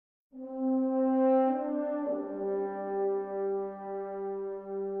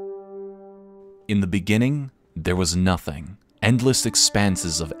In the beginning, there was nothing. Endless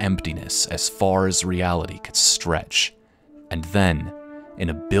expanses of emptiness as far as reality could stretch. And then, in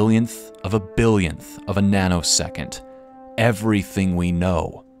a billionth of a nanosecond, everything we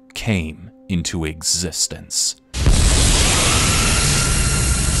know came into existence.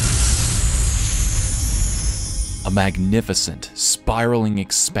 A magnificent, spiraling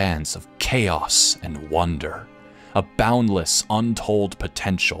expanse of chaos and wonder. A boundless, untold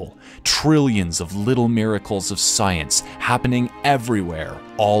potential. Trillions of little miracles of science happening everywhere,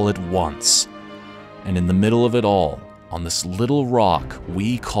 all at once. And in the middle of it all, on this little rock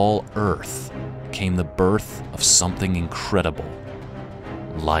we call Earth, came the birth of something incredible.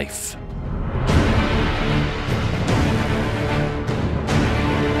 Life.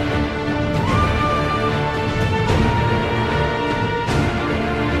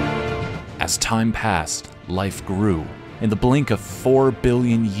 As time passed, life grew. In the blink of 4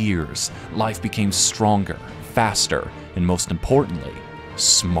 billion years, life became stronger, faster, and most importantly,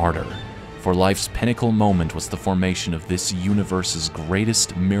 smarter. For life's pinnacle moment was the formation of this universe's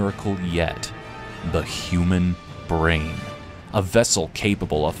greatest miracle yet, the human brain. A vessel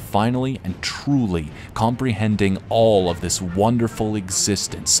capable of finally and truly comprehending all of this wonderful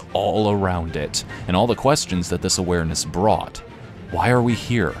existence all around it, and all the questions that this awareness brought. Why are we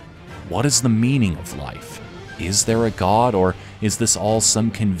here? What is the meaning of life? Is there a God, or is this all some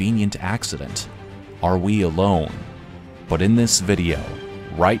convenient accident? Are we alone? But in this video,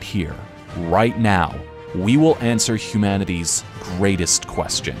 right here, right now, we will answer humanity's greatest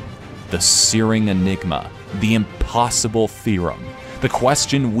question. The searing enigma, the impossible theorem, the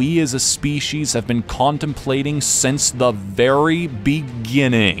question we as a species have been contemplating since the very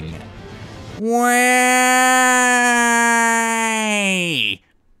beginning. Why?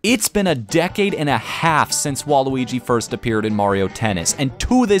 It's been a decade and a half since Waluigi first appeared in Mario Tennis, and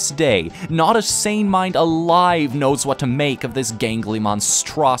to this day, not a sane mind alive knows what to make of this gangly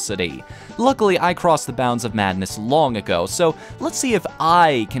monstrosity. Luckily, I crossed the bounds of madness long ago, so let's see if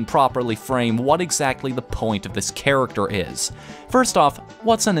I can properly frame what exactly the point of this character is. First off,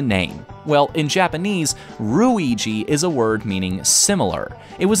 what's in a name? Well, in Japanese, Ruigi is a word meaning similar.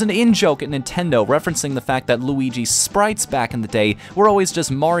 It was an in-joke at Nintendo referencing the fact that Luigi's sprites back in the day were always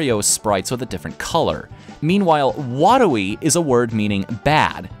just Mario's sprites with a different color. Meanwhile, Warui is a word meaning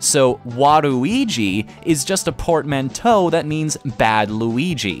bad, so Waluigi is just a portmanteau that means bad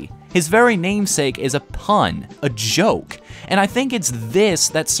Luigi. His very namesake is a pun, a joke, and I think it's this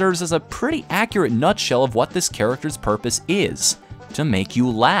that serves as a pretty accurate nutshell of what this character's purpose is: to make you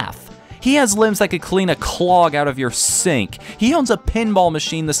laugh. He has limbs that could clean a clog out of your sink. He owns a pinball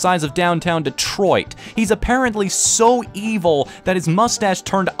machine the size of downtown Detroit. He's apparently so evil that his mustache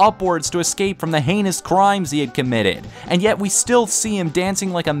turned upwards to escape from the heinous crimes he had committed. And yet we still see him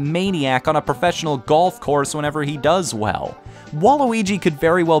dancing like a maniac on a professional golf course whenever he does well. Waluigi could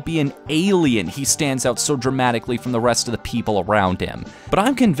very well be an alien, he stands out so dramatically from the rest of the people around him. But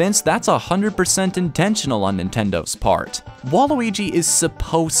I'm convinced that's 100% intentional on Nintendo's part. Waluigi is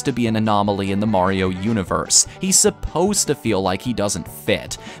supposed to be an anomaly in the Mario universe. He's supposed to feel like he doesn't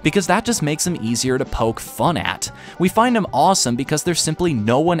fit, because that just makes him easier to poke fun at. We find him awesome because there's simply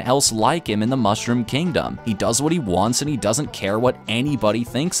no one else like him in the Mushroom Kingdom. He does what he wants and he doesn't care what anybody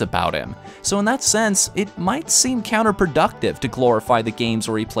thinks about him. So in that sense, it might seem counterproductive to glorify the games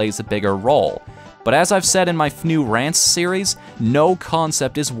where he plays a bigger role. But as I've said in my Fnu Rants series, no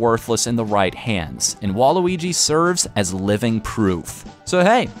concept is worthless in the right hands, and Waluigi serves as living proof. So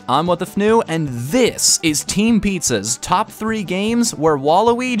hey, I'm Whatthefnu, and this is Team Pizza's top 3 games where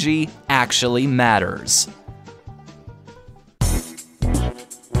Waluigi actually matters.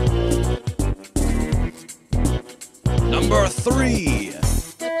 Number 3.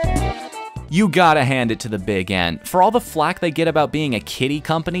 You gotta hand it to the Big N. For all the flack they get about being a kiddie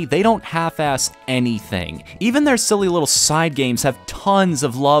company, they don't half-ass anything. Even their silly little side games have tons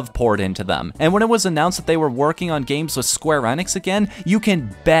of love poured into them. And when it was announced that they were working on games with Square Enix again, you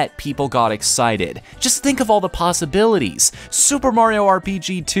can bet people got excited. Just think of all the possibilities. Super Mario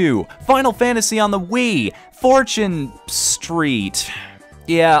RPG 2, Final Fantasy on the Wii, Fortune Street.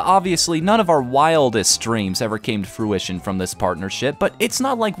 Yeah, obviously none of our wildest dreams ever came to fruition from this partnership, but it's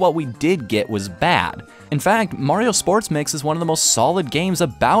not like what we did get was bad. In fact, Mario Sports Mix is one of the most solid games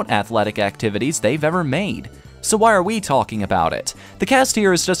about athletic activities they've ever made. So why are we talking about it? The cast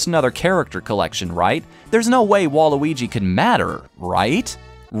here is just another character collection, right? There's no way Waluigi could matter, right?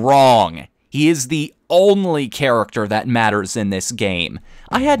 Wrong. He is the only character that matters in this game.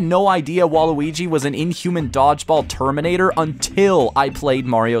 I had no idea Waluigi was an inhuman dodgeball Terminator until I played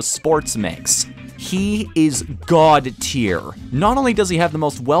Mario Sports Mix. He is god tier. Not only does he have the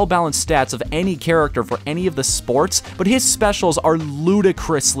most well-balanced stats of any character for any of the sports, but his specials are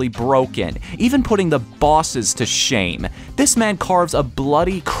ludicrously broken, even putting the bosses to shame. This man carves a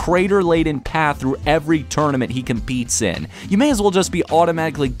bloody, crater-laden path through every tournament he competes in. You may as well just be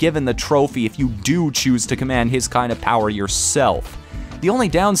automatically given the trophy if you do choose to command his kind of power yourself. The only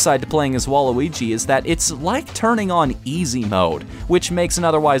downside to playing as Waluigi is that it's like turning on easy mode, which makes an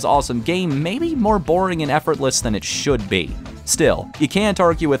otherwise awesome game maybe more boring and effortless than it should be. Still, you can't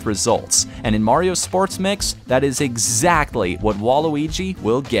argue with results, and in Mario Sports Mix, that is exactly what Waluigi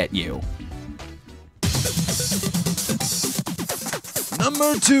will get you.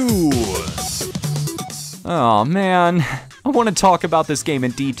 Number 2. Oh man, I want to talk about this game in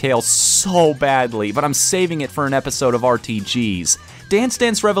detail so badly, but I'm saving it for an episode of RTGs. Dance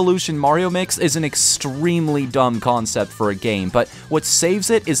Dance Revolution Mario Mix is an extremely dumb concept for a game, but what saves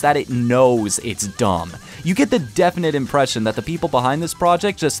it is that it knows it's dumb. You get the definite impression that the people behind this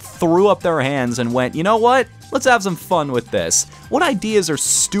project just threw up their hands and went, you know what? Let's have some fun with this. What ideas are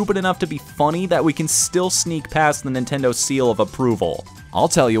stupid enough to be funny that we can still sneak past the Nintendo seal of approval? I'll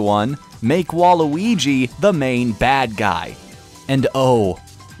tell you one. Make Waluigi the main bad guy. And oh,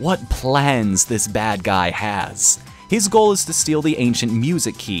 what plans this bad guy has. His goal is to steal the ancient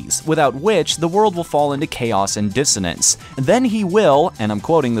music keys, without which the world will fall into chaos and dissonance. Then he will, and I'm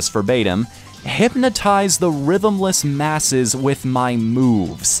quoting this verbatim, hypnotize the rhythmless masses with my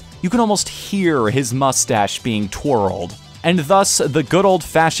moves. You can almost hear his mustache being twirled. And thus, the good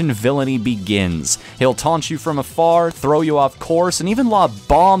old-fashioned villainy begins. He'll taunt you from afar, throw you off course, and even lob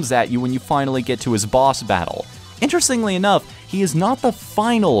bombs at you when you finally get to his boss battle. Interestingly enough, he is not the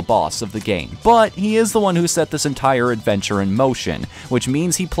final boss of the game, but he is the one who set this entire adventure in motion, which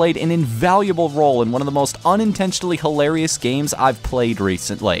means he played an invaluable role in one of the most unintentionally hilarious games I've played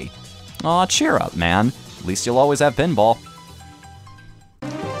recently. Aw, cheer up, man. At least you'll always have pinball.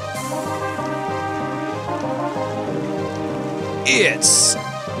 It's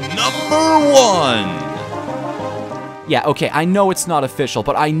number 1. Yeah, okay, I know it's not official,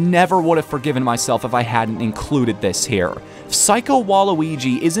 but I never would have forgiven myself if I hadn't included this here. Psycho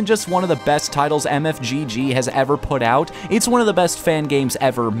Waluigi isn't just one of the best titles MFGG has ever put out, it's one of the best fan games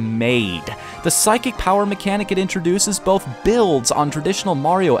ever made. The psychic power mechanic it introduces both builds on traditional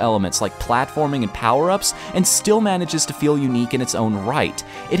Mario elements like platforming and power-ups, and still manages to feel unique in its own right.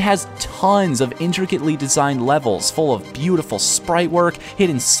 It has tons of intricately designed levels full of beautiful sprite work,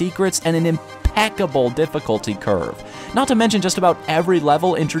 hidden secrets, and an impeccable difficulty curve. Not to mention just about every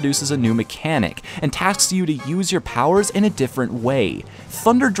level introduces a new mechanic, and tasks you to use your powers in a different way.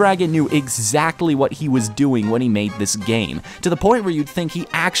 Thunder Dragon knew exactly what he was doing when he made this game, to the point where you'd think he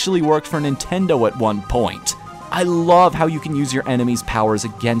actually worked for Nintendo at one point. I love how you can use your enemies' powers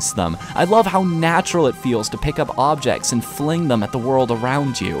against them. I love how natural it feels to pick up objects and fling them at the world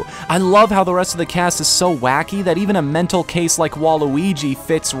around you. I love how the rest of the cast is so wacky that even a mental case like Waluigi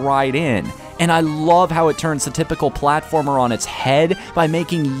fits right in. And I love how it turns the typical platformer on its head by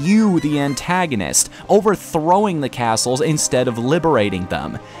making you the antagonist, overthrowing the castles instead of liberating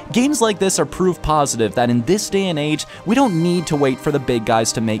them. Games like this are proof positive that in this day and age, we don't need to wait for the big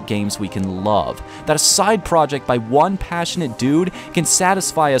guys to make games we can love. That a side project by one passionate dude can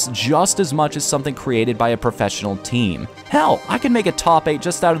satisfy us just as much as something created by a professional team. Hell, I could make a top 8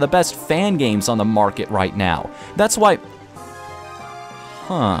 just out of the best fan games on the market right now. That's why...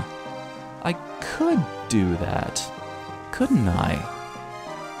 I could do that, couldn't I?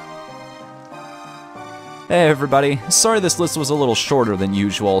 Hey everybody, sorry this list was a little shorter than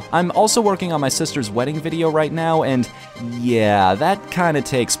usual. I'm also working on my sister's wedding video right now, and yeah, that kinda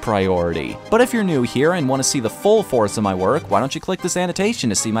takes priority. But if you're new here and want to see the full force of my work, why don't you click this annotation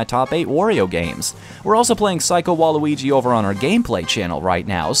to see my top 8 Wario games. We're also playing Psycho Waluigi over on our gameplay channel right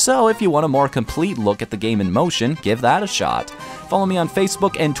now, so if you want a more complete look at the game in motion, give that a shot. Follow me on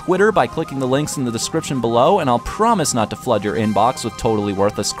Facebook and Twitter by clicking the links in the description below, and I'll promise not to flood your inbox with totally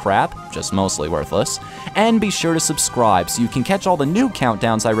worthless crap, just mostly worthless. And be sure to subscribe so you can catch all the new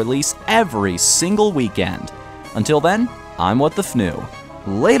countdowns I release every single weekend. Until then, I'm Whatthefnu.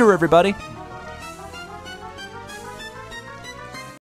 Later, everybody!